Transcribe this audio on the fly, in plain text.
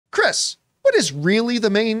Chris, what is really the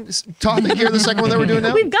main topic here, the second one that we're doing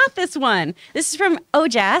now? We've got this one. This is from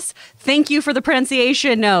Ojas. Thank you for the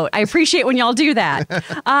pronunciation note. I appreciate when y'all do that.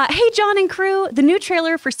 Hey, John and crew, the new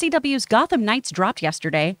trailer for CW's Gotham Knights dropped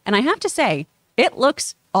yesterday, and I have to say, it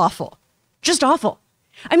looks awful. Just awful.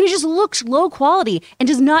 I mean, it just looks low quality and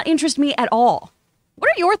does not interest me at all. What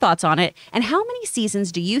are your thoughts on it, and how many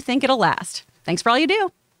seasons do you think it'll last? Thanks for all you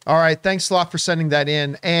do. All right, thanks a lot for sending that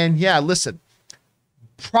in. And yeah, listen,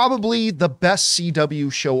 probably the best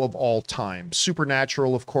CW show of all time.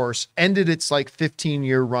 Supernatural, of course, ended its like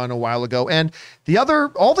 15-year run a while ago. And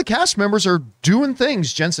all the cast members are doing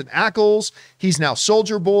things. Jensen Ackles, he's now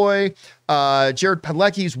Soldier Boy. Jared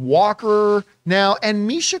Padalecki's Walker now. And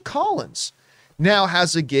Misha Collins now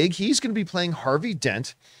has a gig. He's going to be playing Harvey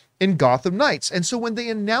Dent in Gotham Knights. And so when they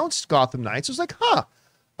announced Gotham Knights, it was like,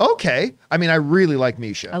 okay. I mean, I really like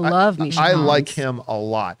Misha. I love Misha. I like him a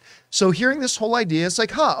lot. So hearing this whole idea, it's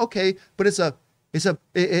like, okay, but let me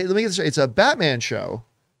get this straight. It's a Batman show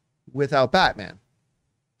without Batman,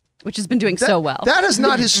 which has been doing so well. That has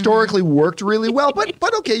not historically worked really well,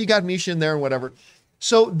 but okay, you got Misha in there and whatever.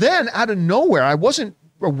 So then out of nowhere, I wasn't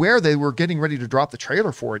aware they were getting ready to drop the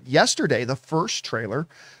trailer for it. Yesterday, the first trailer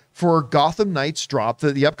for Gotham Knights dropped,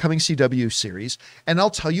 the upcoming CW series. And I'll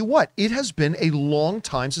tell you what, it has been a long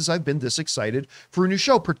time since I've been this excited for a new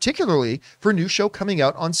show, particularly for a new show coming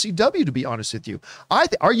out on CW, to be honest with you.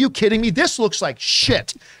 Are you kidding me? This looks like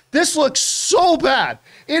shit. This looks so bad.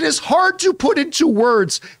 It is hard to put into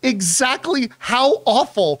words exactly how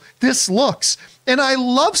awful this looks. And I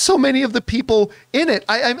love so many of the people in it.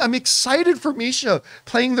 I'm excited for Misha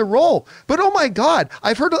playing the role. But oh my God,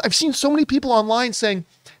 I've seen so many people online saying,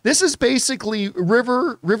 this is basically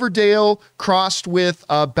Riverdale crossed with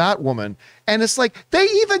Batwoman. And it's like, they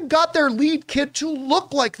even got their lead kid to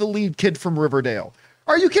look like the lead kid from Riverdale.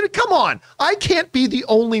 Are you kidding? Come on. I can't be the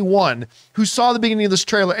only one who saw the beginning of this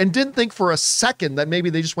trailer and didn't think for a second that maybe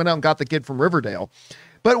they just went out and got the kid from Riverdale.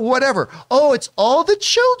 But whatever. Oh, it's all the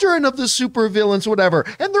children of the supervillains, whatever.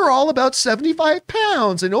 And they're all about 75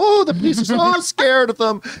 pounds. And oh, the police are so scared of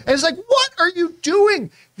them. And it's like, what are you doing?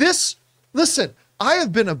 Listen,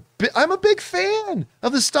 I'm a big fan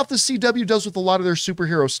of the stuff the CW does with a lot of their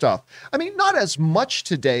superhero stuff. I mean, not as much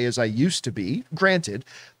today as I used to be, granted,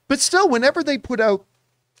 but still, whenever they put out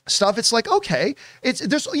stuff, it's like, okay,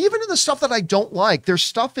 there's even in the stuff that I don't like, there's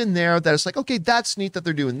stuff in there that it's like, okay, that's neat that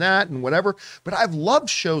they're doing that and whatever. But I've loved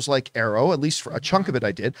shows like Arrow, at least for a chunk of it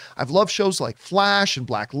I did. I've loved shows like Flash and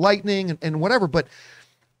Black Lightning and whatever. But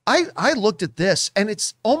I looked at this and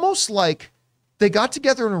it's almost like they got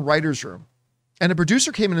together in a writer's room and a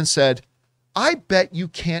producer came in and said, I bet you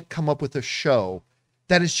can't come up with a show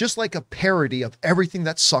that is just like a parody of everything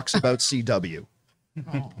that sucks about CW.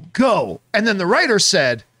 Go. And then the writer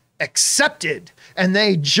said, accepted. And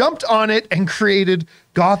they jumped on it and created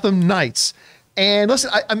Gotham Knights. And listen,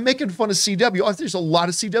 I'm making fun of CW. There's a lot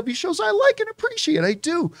of CW shows I like and appreciate. I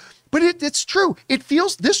do. But it's true.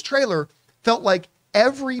 This trailer felt like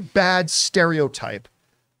every bad stereotype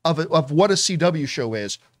of what a CW show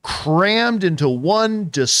is crammed into one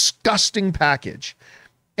disgusting package.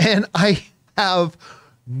 And I have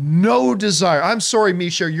no desire. I'm sorry,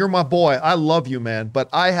 Misha, you're my boy. I love you, man, but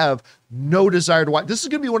I have no desire to watch. This is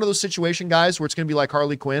going to be one of those situations, guys, where it's going to be like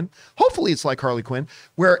Harley Quinn. Hopefully it's like Harley Quinn,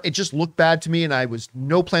 where it just looked bad to me and I was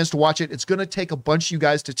no plans to watch it. It's going to take a bunch of you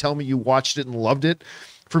guys to tell me you watched it and loved it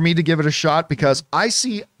for me to give it a shot, because I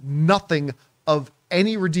see nothing of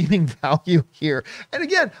any redeeming value here. And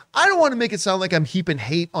again, I don't want to make it sound like I'm heaping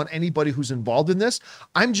hate on anybody who's involved in this.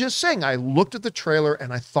 I'm just saying I looked at the trailer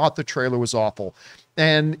and I thought the trailer was awful.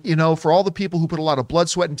 And, you know, for all the people who put a lot of blood,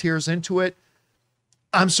 sweat, and tears into it,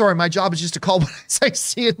 I'm sorry, my job is just to call what I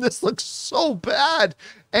see, and this looks so bad.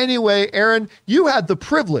 Anyway, Aaron, you had the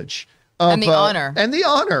privilege and the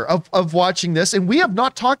honor of watching this, and we have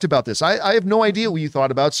not talked about this. I have no idea what you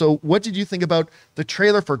thought about. So what did you think about the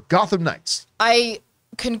trailer for Gotham Knights? I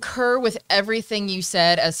concur with everything you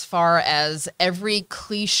said as far as every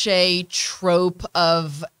cliche trope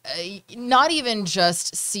of not even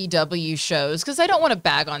just CW shows, because I don't want to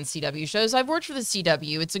bag on CW shows. I've worked for the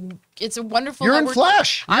CW. It's a wonderful You're network. In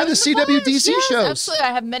Flash. You're the CW DC yes, shows. Absolutely.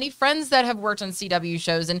 I have many friends that have worked on CW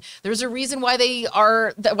shows, and there's a reason why they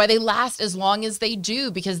last as long as they do,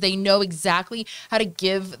 because they know exactly how to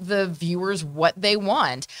give the viewers what they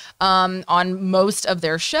want on most of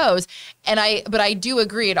their shows. But I do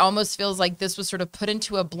agree. It almost feels like this was sort of put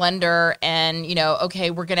into a blender, and okay,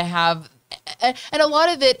 we're gonna have. And a lot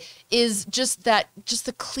of it is just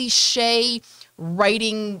the cliche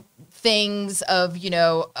writing things of,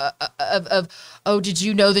 oh, did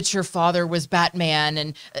you know that your father was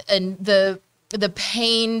Batman? And the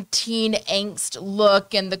pain teen angst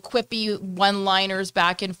look and the quippy one-liners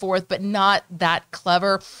back and forth, but not that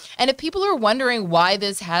clever. And if people are wondering why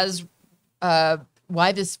this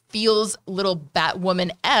feels a little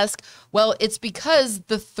Batwoman-esque, well, it's because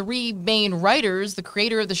the three main writers, the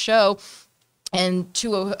creator of the show and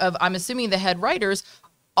two of I'm assuming the head writers,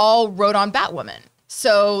 all wrote on Batwoman.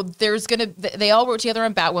 So they all wrote together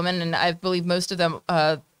on Batwoman, and I believe most of them,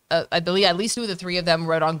 I believe at least two of the three of them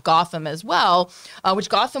wrote on Gotham as well, which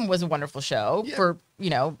Gotham was a wonderful show for,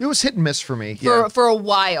 it was hit and miss for me. For a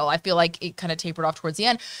while. I feel like it kind of tapered off towards the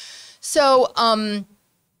end. So,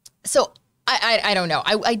 I don't know.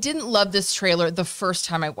 I didn't love this trailer the first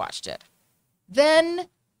time I watched it. Then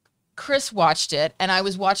Chris watched it, and I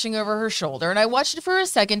was watching over her shoulder, and I watched it for a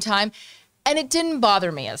second time, and it didn't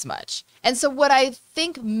bother me as much. And so what I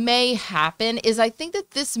think may happen is I think that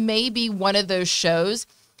this may be one of those shows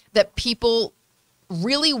that people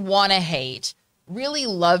really want to hate, really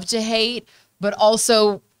love to hate, but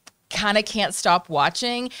also kind of can't stop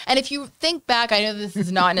watching. And if you think back, I know this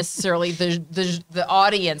is not necessarily the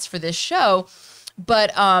audience for this show,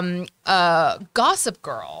 but Gossip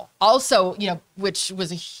Girl also, which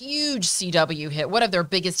was a huge CW hit, one of their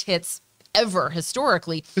biggest hits ever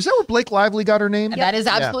historically. Is that where Blake Lively got her name? That is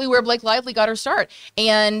absolutely where Blake Lively got her start.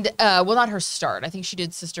 And, well, not her start. I think she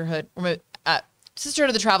did Sisterhood. Sisterhood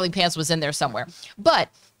of the Traveling Pants was in there somewhere. But,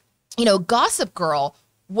 Gossip Girl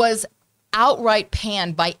was outright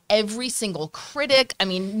panned by every single critic. I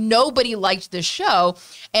mean, nobody liked the show.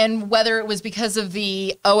 And whether it was because of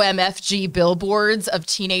the OMFG billboards of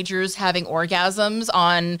teenagers having orgasms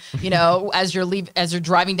on, as you're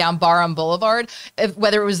driving down Barham Boulevard,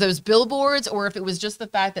 whether it was those billboards or if it was just the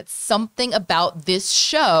fact that something about this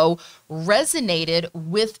show resonated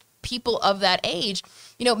with people of that age,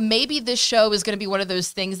 maybe this show is going to be one of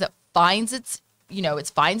those things that finds its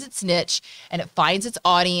niche and it finds its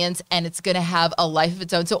audience and it's going to have a life of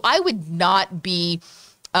its own. So I would not be,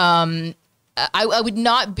 I would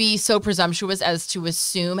not be so presumptuous as to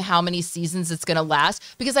assume how many seasons it's going to last,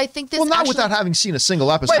 because I think this. Well, not without having seen a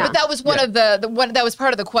single episode. Right, but that was one of the one that was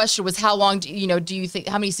part of the question was how long do you think,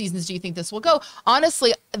 how many seasons do you think this will go?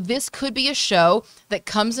 Honestly, this could be a show that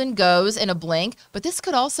comes and goes in a blink, but this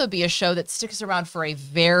could also be a show that sticks around for a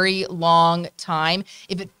very long time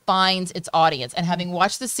if it finds its audience. And having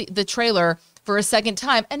watched the trailer for a second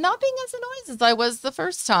time and not being as annoyed as I was the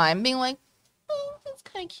first time, being like, oh, that's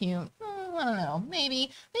kind of cute. I don't know. Maybe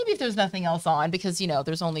if there's nothing else on, because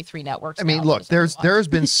there's only 3 networks. I mean, look, there's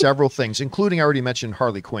been several things, including I already mentioned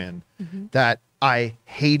Harley Quinn, that I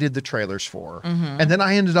hated the trailers for, and then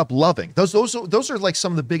I ended up loving. Those are like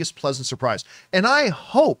some of the biggest pleasant surprise, and I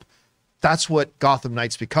hope that's what Gotham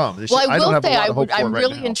Knights become. Well, I will say I'm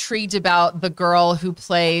really intrigued about the girl who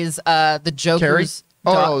plays the Joker's.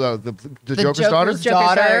 The Joker's daughter.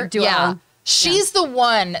 Daughter. Yeah. She's the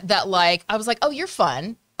one that I was like, oh, you're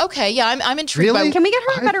fun. Okay, yeah, I'm intrigued. Really? Can we get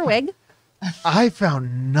her a better wig? I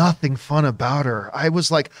found nothing fun about her. I was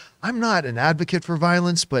like, I'm not an advocate for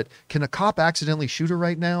violence, but can a cop accidentally shoot her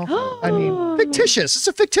right now? I mean, fictitious. It's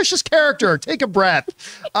a fictitious character. Take a breath.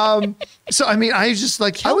 So, I mean, I was just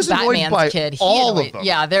like, I was annoyed by all of them.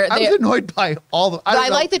 Yeah, I was annoyed by all of them. I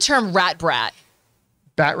like the term rat brat.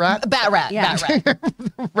 Bat rat? Bat rat. Yeah. Bat rat.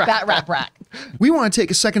 Bat rat brat. We want to take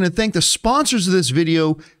a second and thank the sponsors of this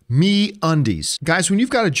video, MeUndies. Guys, when you've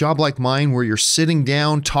got a job like mine where you're sitting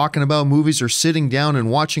down talking about movies or sitting down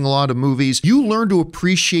and watching a lot of movies, you learn to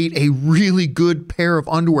appreciate a really good pair of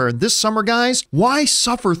underwear. And this summer, guys, why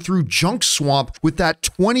suffer through junk swamp with that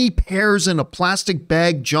 20 pairs in a plastic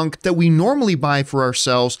bag junk that we normally buy for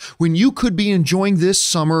ourselves when you could be enjoying this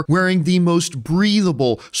summer wearing the most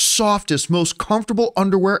breathable, softest, most comfortable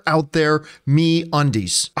underwear out there,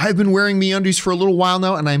 MeUndies. I've been wearing MeUndies for a little while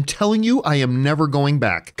now, and I'm telling you, I am never going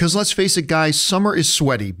back. Because let's face it, guys, summer is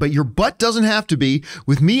sweaty, but your butt doesn't have to be.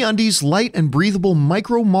 With MeUndies light and breathable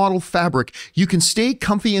micro model fabric, you can stay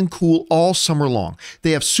comfy and cool all summer long.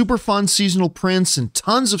 They have super fun seasonal prints and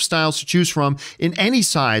tons of styles to choose from in any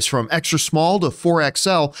size from extra small to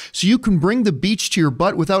 4XL, so you can bring the beach to your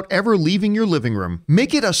butt without ever leaving your living room.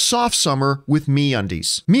 Make it a soft summer with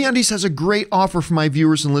MeUndies. MeUndies has a great offer for my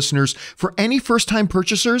viewers and listeners. For any first-time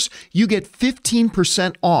purchasers, you get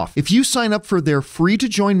 15% off. If you sign up for their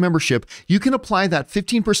free-to-join membership, you can apply that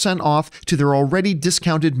 15% off to their already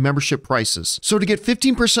discounted membership prices. So to get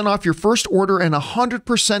 15% off your first order and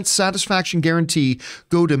 100% satisfaction guarantee,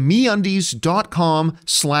 go to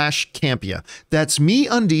MeUndies.com/Campea. That's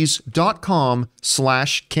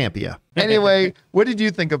MeUndies.com/Campea. Anyway, what did you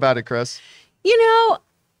think about it, Chris?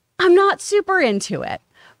 I'm not super into it,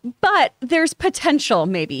 but there's potential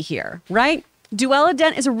maybe here, right? Duella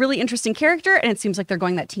Dent is a really interesting character, and it seems like they're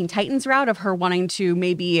going that Teen Titans route of her wanting to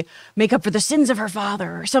maybe make up for the sins of her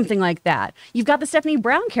father or something like that. You've got the Stephanie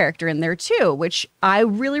Brown character in there too, which I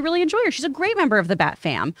really, really enjoy her. She's a great member of the Bat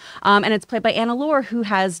fam. And it's played by Anna Lore, who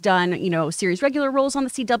has done, series regular roles on the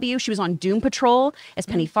CW. She was on Doom Patrol as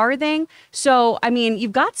Penny Farthing. So, I mean,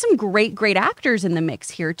 you've got some great, great actors in the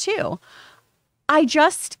mix here too.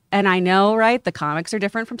 And I know, right, the comics are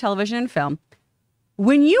different from television and film.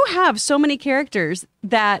 When you have so many characters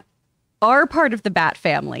that are part of the Bat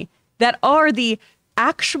family, that are the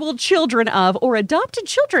actual children of or adopted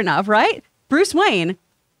children of, right? Bruce Wayne.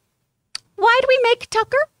 Why do we make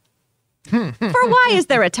Tucker? For why is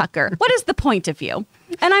there a Tucker? What is the point of view?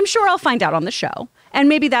 And I'm sure I'll find out on the show. And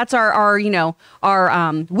maybe that's our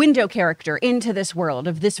window character into this world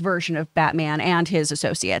of this version of Batman and his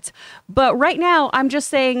associates. But right now, I'm just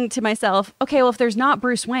saying to myself, okay, well, if there's not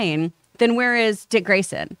Bruce Wayne, then where is Dick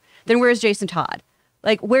Grayson? Then where's Jason Todd?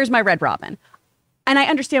 Like, where's my Red Robin? And I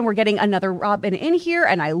understand we're getting another Robin in here,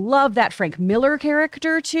 and I love that Frank Miller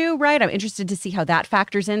character too, right? I'm interested to see how that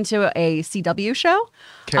factors into a CW show.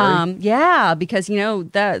 Yeah, because,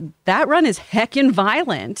 that run is heckin'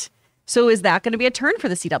 violent. So is that going to be a turn for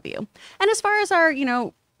the CW? And as far as our,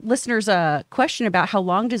 listeners' question about how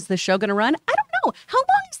long is the show going to run, I don't know. How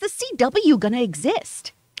long is the CW going to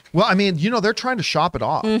exist? Well, I mean, they're trying to shop it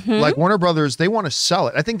off. Like Warner Brothers, they want to sell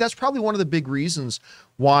it. I think that's probably one of the big reasons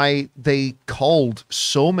why they culled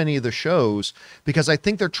so many of the shows, because I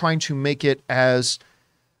think they're trying to make it as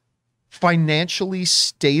financially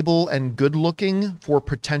stable and good looking for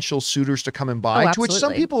potential suitors to come and buy. To which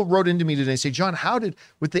some people wrote into me today and say, John,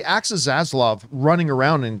 with the Axe of Zaslav running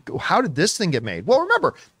around, and how did this thing get made? Well,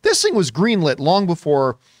 remember, this thing was greenlit long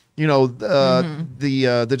before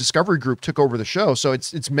the Discovery Group took over the show. So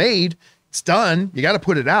it's made, it's done. You got to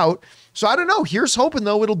put it out. So I don't know. Here's hoping,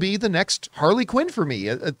 though, it'll be the next Harley Quinn for me,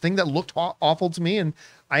 a thing that looked awful to me and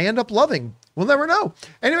I end up loving. We'll never know.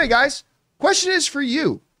 Anyway, guys, question is for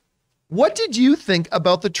you. What did you think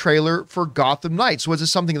about the trailer for Gotham Knights? Was it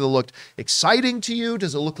something that looked exciting to you?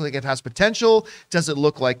 Does it look like it has potential? Does it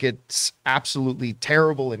look like it's absolutely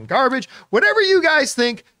terrible and garbage? Whatever you guys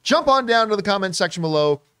think, jump on down to the comment section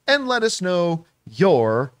below and let us know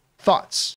your thoughts.